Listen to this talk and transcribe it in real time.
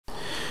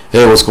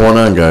Hey, what's going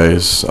on,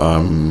 guys?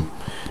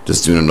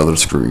 Just doing another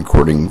screen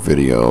recording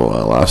video.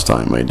 Last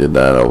time I did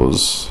that, I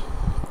was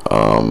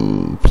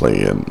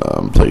playing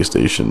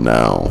PlayStation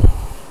Now.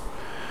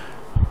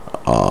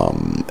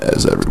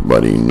 As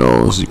everybody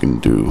knows, you can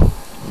do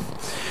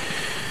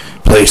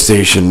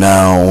PlayStation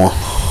Now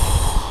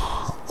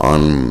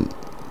on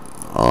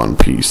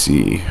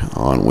PC,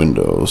 on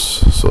Windows,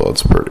 so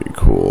it's pretty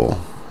cool.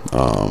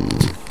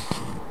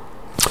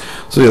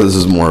 So yeah, this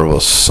is more of a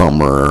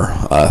summer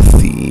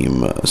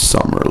theme,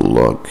 summer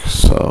look.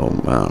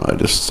 So I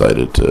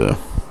decided to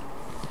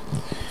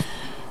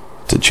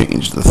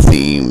change the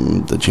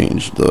theme, to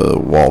change the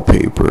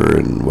wallpaper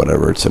and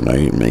whatever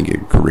tonight, make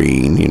it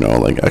green. You know,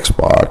 like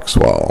Xbox.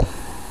 Well,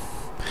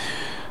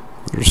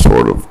 they're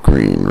sort of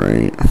green,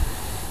 right?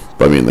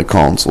 But I mean, the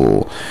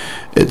console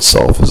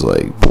itself is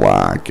like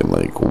black and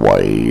like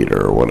white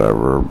or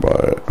whatever.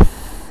 But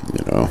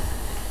you know,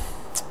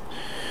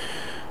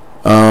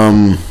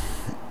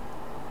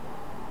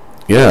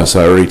 yeah, so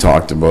I already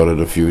talked about it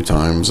a few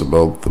times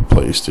about the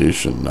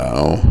PlayStation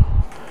Now.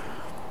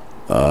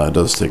 It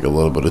does take a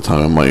little bit of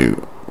time. I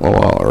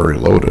already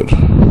loaded.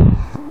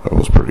 That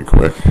was pretty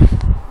quick.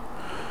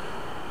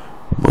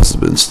 Must have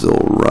been still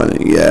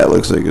running. Yeah, it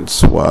looks like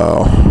it's,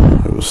 wow,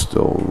 it was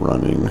still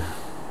running.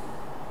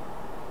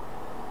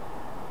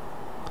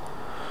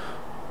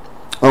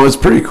 Oh, it's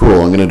pretty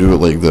cool. I'm going to do it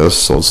like this,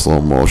 so it's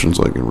slow motion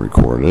so I can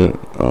record it.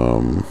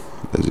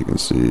 As you can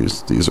see,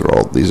 these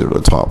are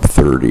the top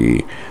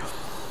 30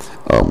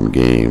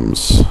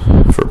 games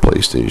for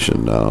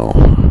PlayStation Now.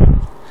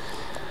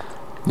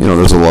 You know,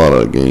 there's a lot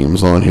of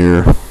games on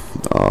here.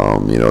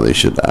 You know, they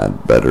should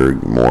add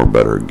more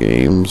better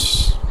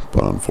games,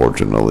 but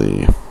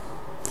unfortunately,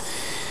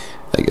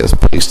 I guess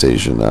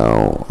PlayStation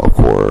Now, of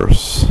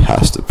course,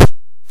 has to pay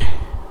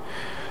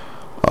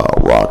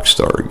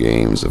Rockstar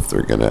Games if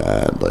they're gonna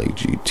add like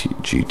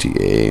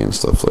GTA and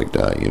stuff like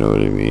that. You know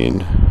what I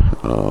mean?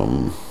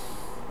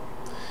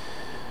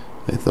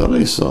 I thought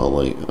I saw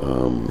like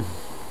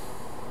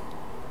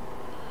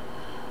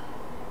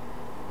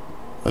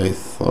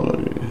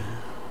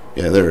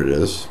yeah, there it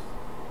is.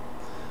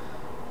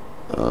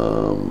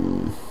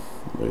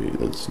 Wait,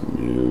 that's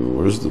new.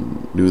 Where's the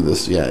new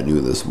this? Yeah,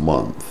 new this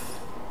month.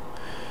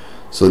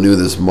 So new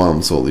this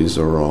month. So these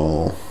are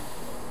all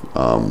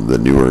the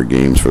newer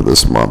games for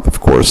this month. Of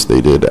course, they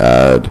did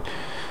add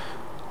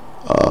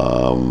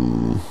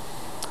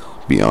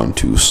Beyond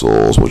Two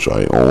Souls, which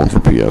I own for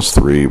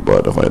PS3.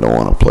 But if I don't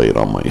want to play it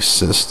on my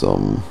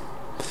system,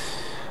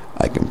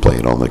 I can play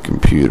it on the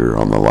computer,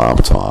 on the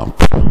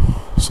laptop.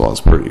 So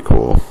that's pretty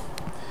cool.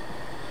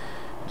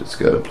 Just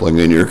gotta plug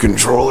in your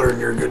controller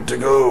and you're good to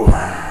go.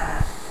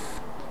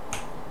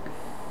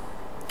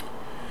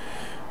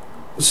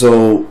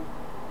 So,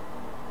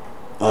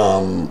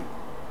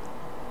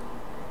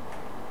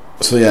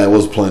 so yeah, I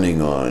was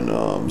planning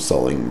on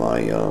selling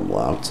my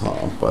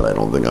laptop, but I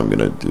don't think I'm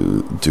gonna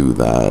do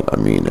that. I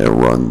mean, it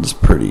runs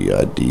pretty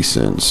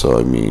decent. So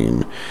I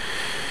mean,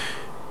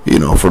 you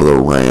know, for the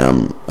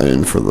RAM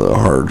and for the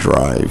hard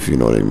drive, you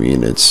know what I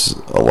mean, it's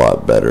a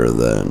lot better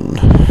than,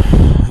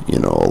 you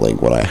know,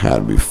 like what I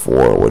had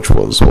before, which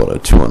was a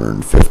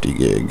 250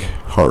 gig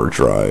hard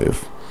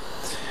drive,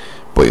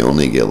 but you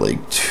only get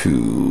like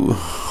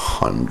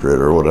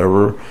 200 or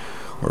whatever,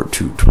 or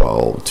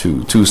 212,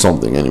 two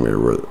something anyway,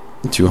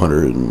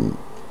 200 and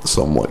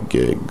somewhat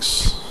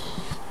gigs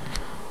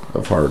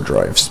of hard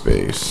drive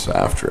space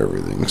after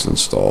everything's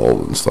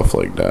installed and stuff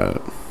like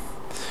that.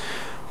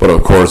 But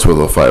of course,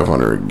 with a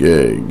 500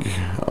 gig,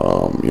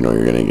 you know,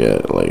 you're gonna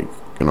get like,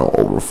 you know,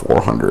 over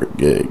 400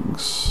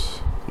 gigs.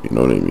 You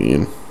know what I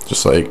mean?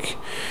 Just like,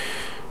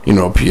 you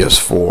know,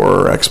 PS4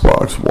 or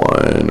Xbox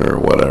One or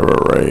whatever,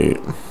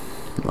 right?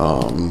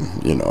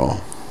 You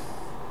know.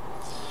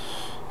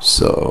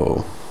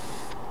 So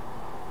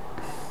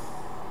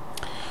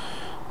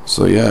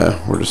yeah,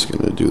 we're just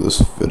gonna do this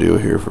video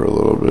here for a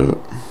little bit.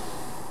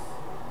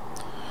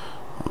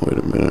 Wait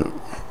a minute.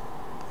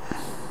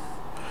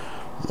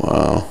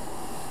 Wow.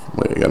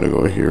 Wait, I gotta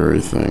go here, I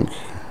think.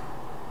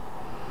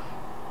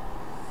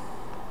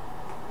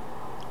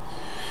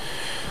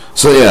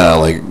 So yeah,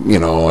 like, you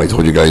know, I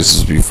told you guys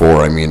this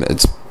before. I mean,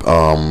 it's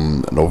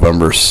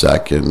November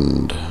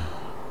 2nd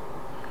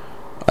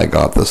I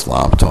got this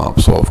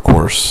laptop, so of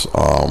course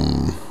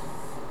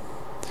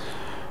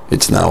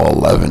it's now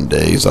 11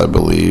 days, I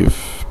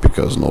believe,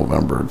 because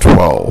November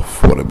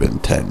 12th would have been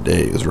 10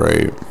 days,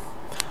 right?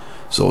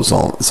 So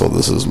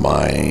this is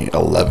my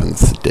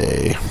 11th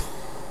day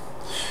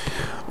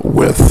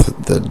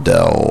with the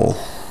Dell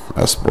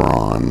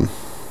Esperon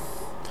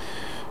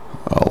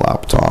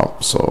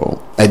laptop. So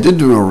I did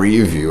do a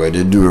review.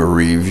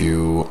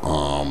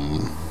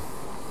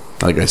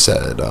 Like I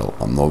said,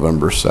 on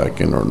November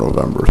 2nd or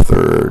November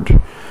 3rd,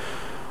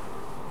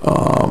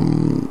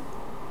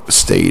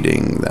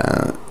 stating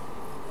that,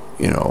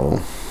 you know,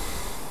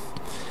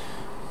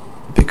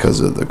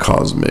 because of the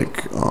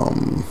cosmic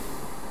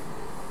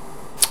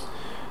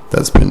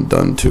that's been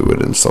done to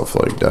it and stuff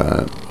like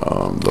that,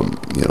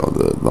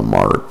 the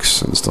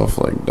marks and stuff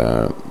like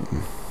that,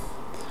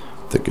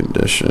 the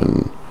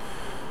condition.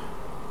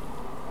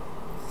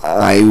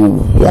 I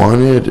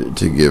wanted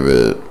to give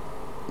it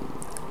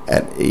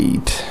at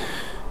 8,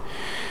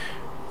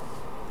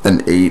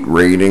 an 8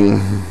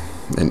 rating,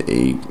 an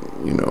 8,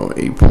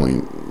 8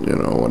 point,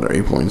 whatever,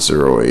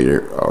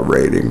 8.08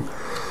 rating,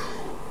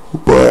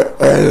 but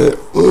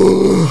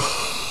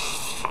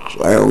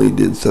I only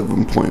did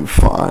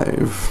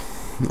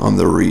 7.5 on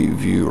the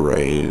review,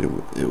 right?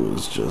 It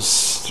was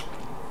just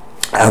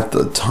at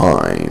the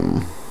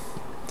time,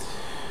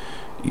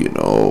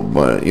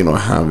 but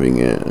having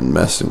it and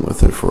messing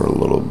with it for a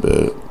little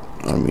bit.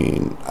 I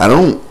mean, I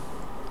don't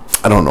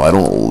know. I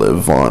don't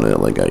live on it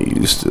like I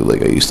used to.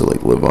 Like I used to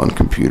live on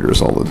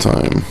computers all the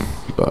time,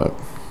 but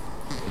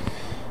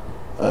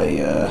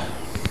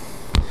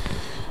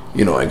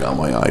I got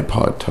my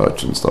iPod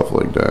Touch and stuff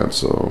like that.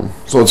 So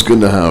it's good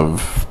to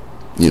have,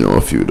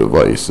 a few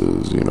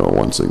devices.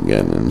 Once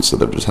again,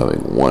 instead of just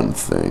having one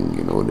thing.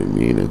 You know what I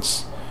mean?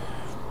 It's,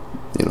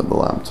 the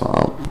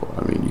laptop.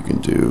 I mean, you can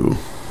do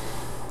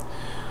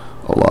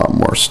a lot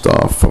more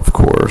stuff, of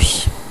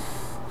course.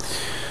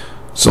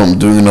 So I'm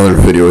doing another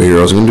video here.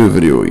 I was going to do a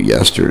video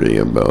yesterday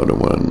about it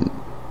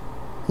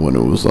when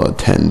it was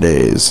 10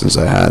 days since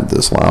I had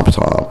this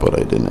laptop, but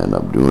I didn't end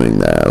up doing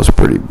that. I was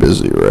pretty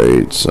busy,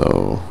 right?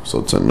 So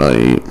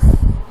tonight,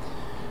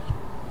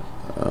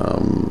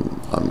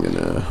 I'm going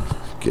to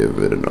give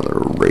it another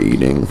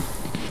rating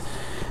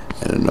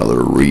and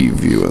another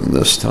review, and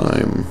this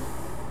time,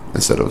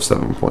 instead of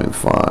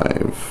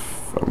 7.5,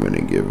 I'm going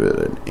to give it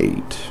an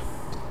 8.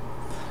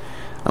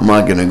 I'm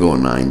not going to go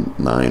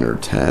 9 or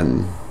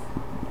 10,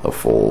 a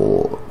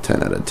full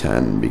 10 out of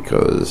 10,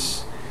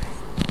 because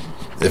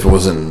if it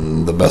was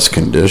in the best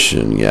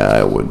condition, yeah,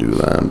 I would do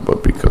that,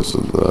 but because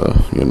of the,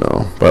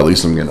 but at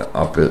least I'm going to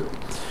up it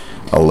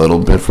a little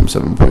bit from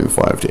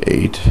 7.5 to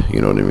 8,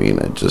 you know what I mean?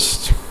 I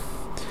just,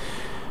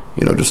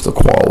 just the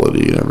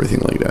quality and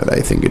everything like that,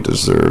 I think it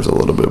deserves a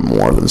little bit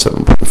more than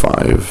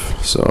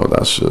 7.5, so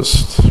that's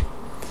just,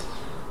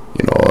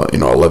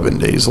 11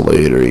 days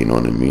later, you know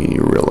what I mean,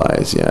 you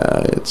realize,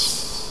 yeah,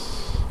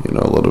 it's, a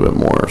little bit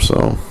more,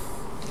 so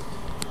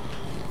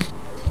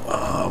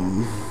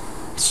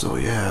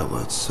yeah,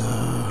 let's,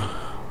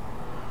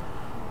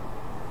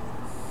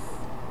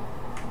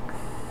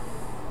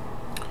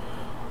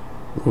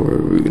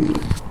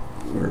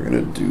 we're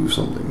gonna do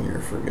something here,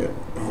 forget,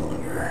 hold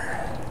on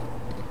here,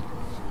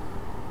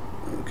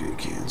 okay,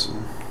 cancel,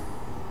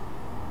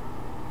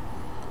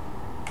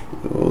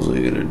 what was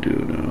I gonna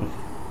do now?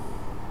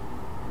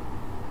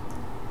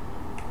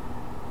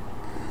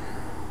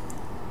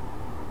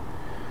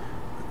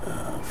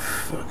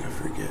 Fuck, I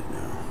forget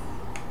now.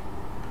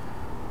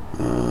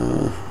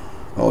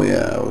 Oh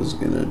yeah, I was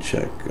gonna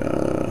check,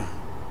 okay,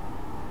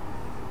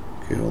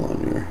 hold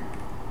on here.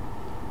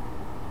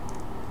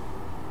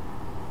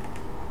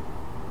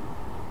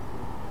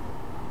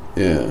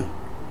 Yeah.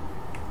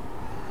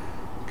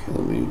 Okay,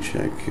 let me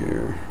check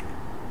here.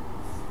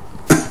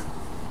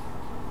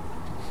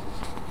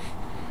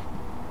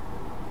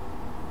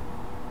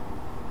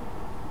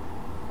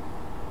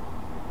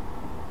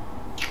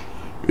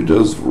 It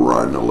does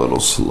run a little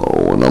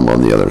slow when I'm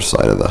on the other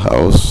side of the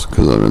house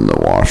because I'm in the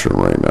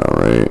washroom right now,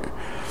 right?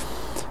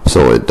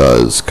 So it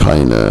does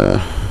kind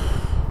of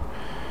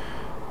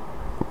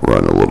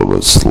run a little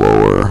bit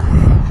slower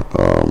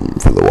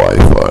for the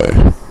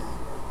Wi-Fi.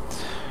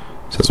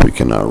 Says we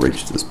cannot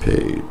reach this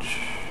page.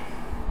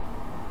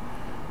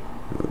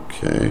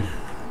 Okay.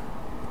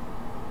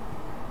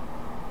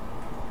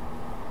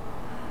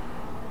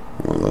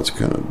 Well, that's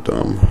kind of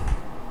dumb.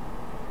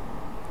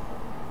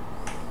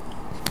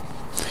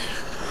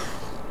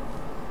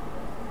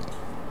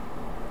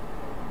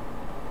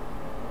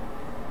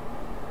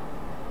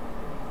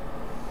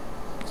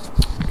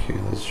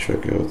 Let's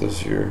check out this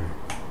here.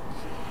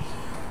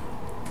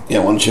 Yeah,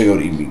 I want to check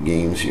out EB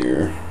Games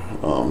here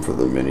for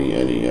the mini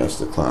NES,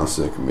 the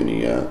classic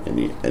mini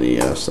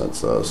NES.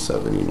 That's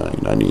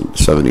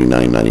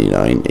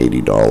 $79.99,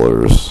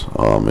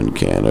 $80 in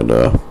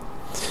Canada.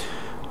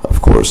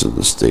 Of course, in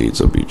the States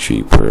it'll be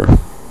cheaper.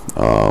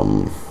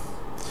 But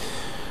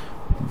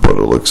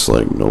it looks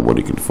like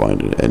nobody can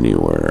find it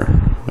anywhere,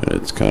 and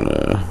it's kind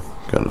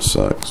of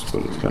sucks.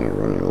 But it's kind of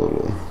running a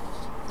little.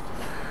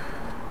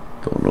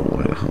 Don't know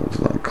why the hell it's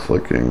not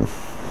clicking.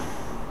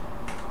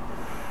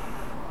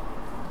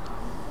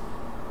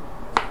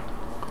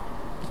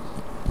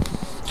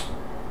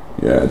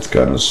 Yeah, it's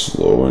kind of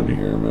slow in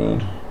here,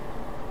 man.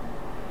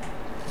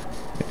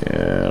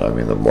 Yeah, I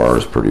mean the bar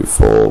is pretty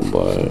full,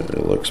 but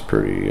it looks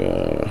pretty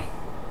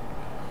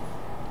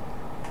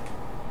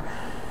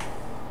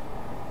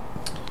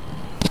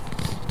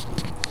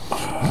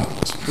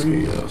it's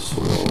pretty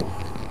slow.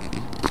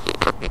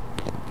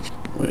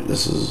 Wait,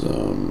 this is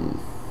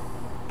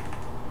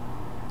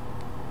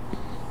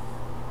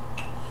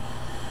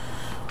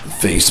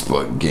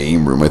Facebook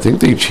Game Room. I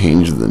think they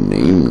changed the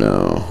name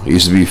now. It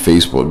used to be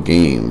Facebook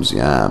Games,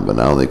 yeah, but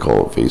now they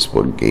call it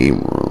Facebook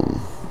Game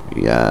Room.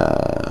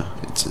 Yeah,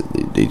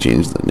 they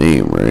changed the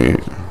name, right?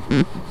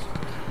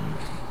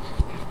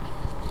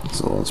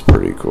 So that's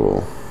pretty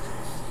cool.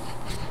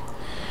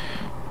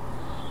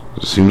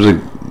 It seems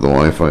like the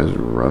Wi-Fi is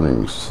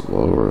running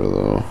slower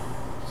though.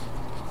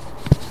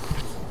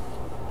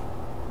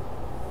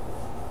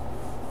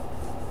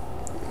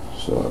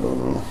 So I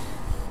don't know.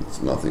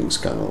 Nothing's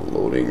kind of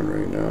loading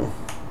right now.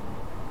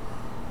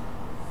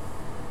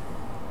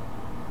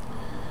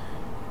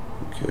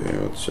 Okay,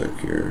 let's check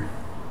here.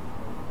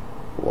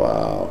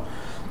 Wow.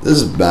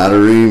 This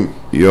battery,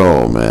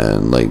 yo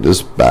man, like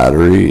this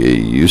battery, it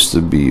used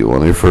to be,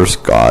 when I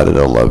first got it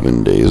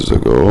 11 days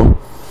ago,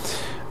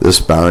 this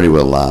battery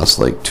would last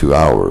like 2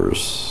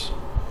 hours.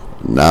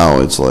 Now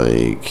it's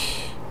like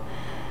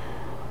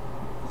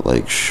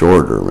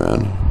shorter,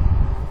 man.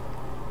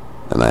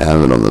 And I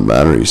have it on the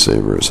battery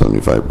saver at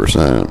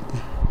 75%.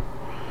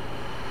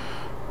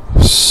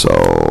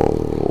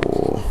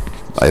 So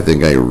I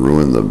think I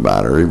ruined the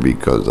battery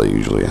because I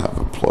usually have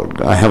it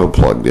plugged. I have it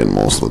plugged in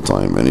most of the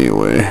time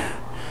anyway.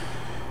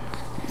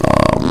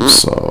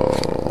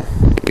 So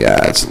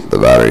yeah, the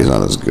battery's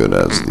not as good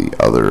as the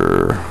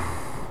other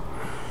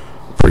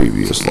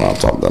previous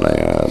laptop that I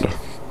had,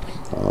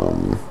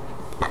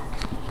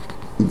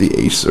 the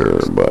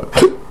Acer,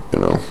 but you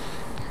know.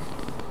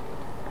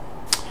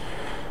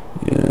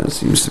 Yeah, it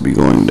seems to be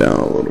going down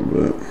a little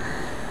bit.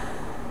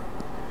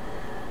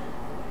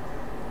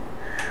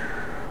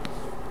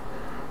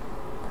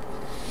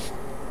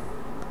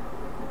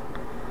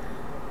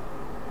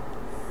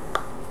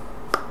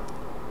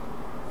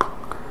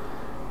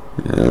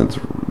 Yeah,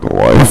 the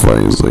Wi-Fi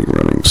is like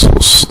running so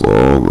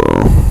slow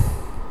though.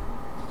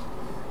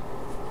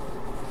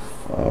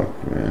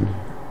 Fuck, man.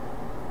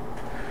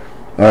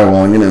 Alright,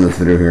 well, I'm gonna end this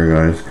video here,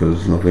 guys,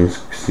 because nothing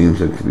seems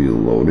like to be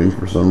loading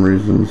for some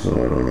reason, so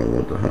I don't know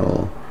what the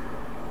hell.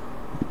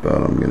 But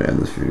I'm gonna end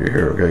this video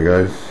here, okay,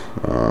 guys?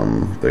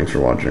 Thanks for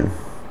watching.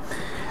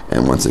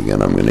 And once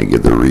again, I'm gonna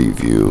give the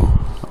review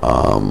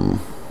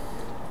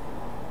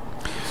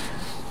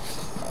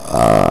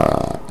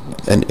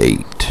an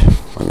 8.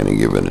 I'm gonna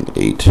give it an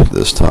 8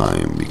 this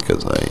time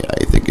because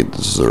I think it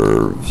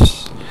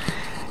deserves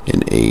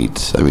an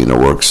 8. I mean, it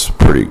works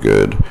pretty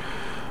good.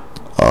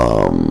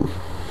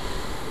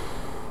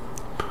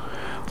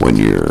 When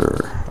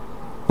you're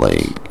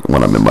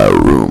when I'm in my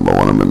room, but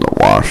when I'm in the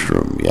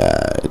washroom,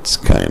 yeah, it's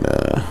kind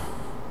of,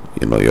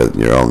 you know,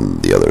 you're on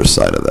the other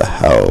side of the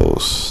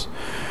house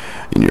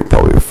and you're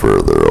probably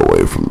further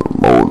away from the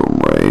modem,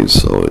 right?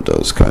 So it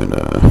does kind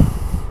of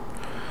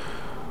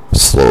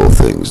slow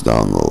things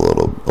down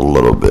a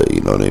little bit,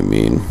 you know what I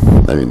mean?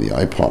 I mean, the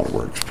iPod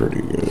works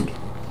pretty good,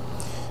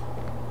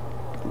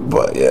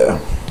 but yeah.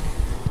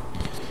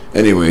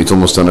 Anyway, it's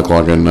almost 10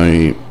 o'clock at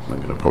night. I'm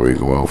gonna probably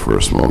go out for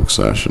a smoke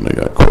session. I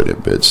got quite a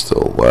bit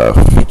still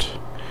left.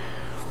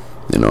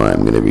 You know,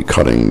 I'm gonna be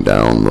cutting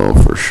down though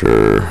for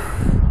sure,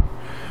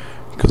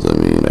 because I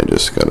mean, I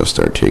just gotta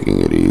start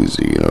taking it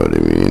easy. You know what I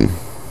mean?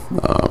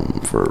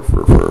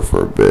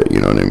 For a bit.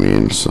 You know what I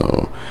mean?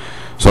 So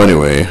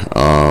anyway,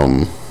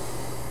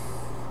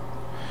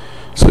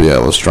 so yeah,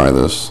 let's try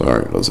this. All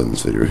right, let's end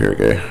this video here.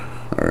 Okay.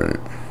 All right.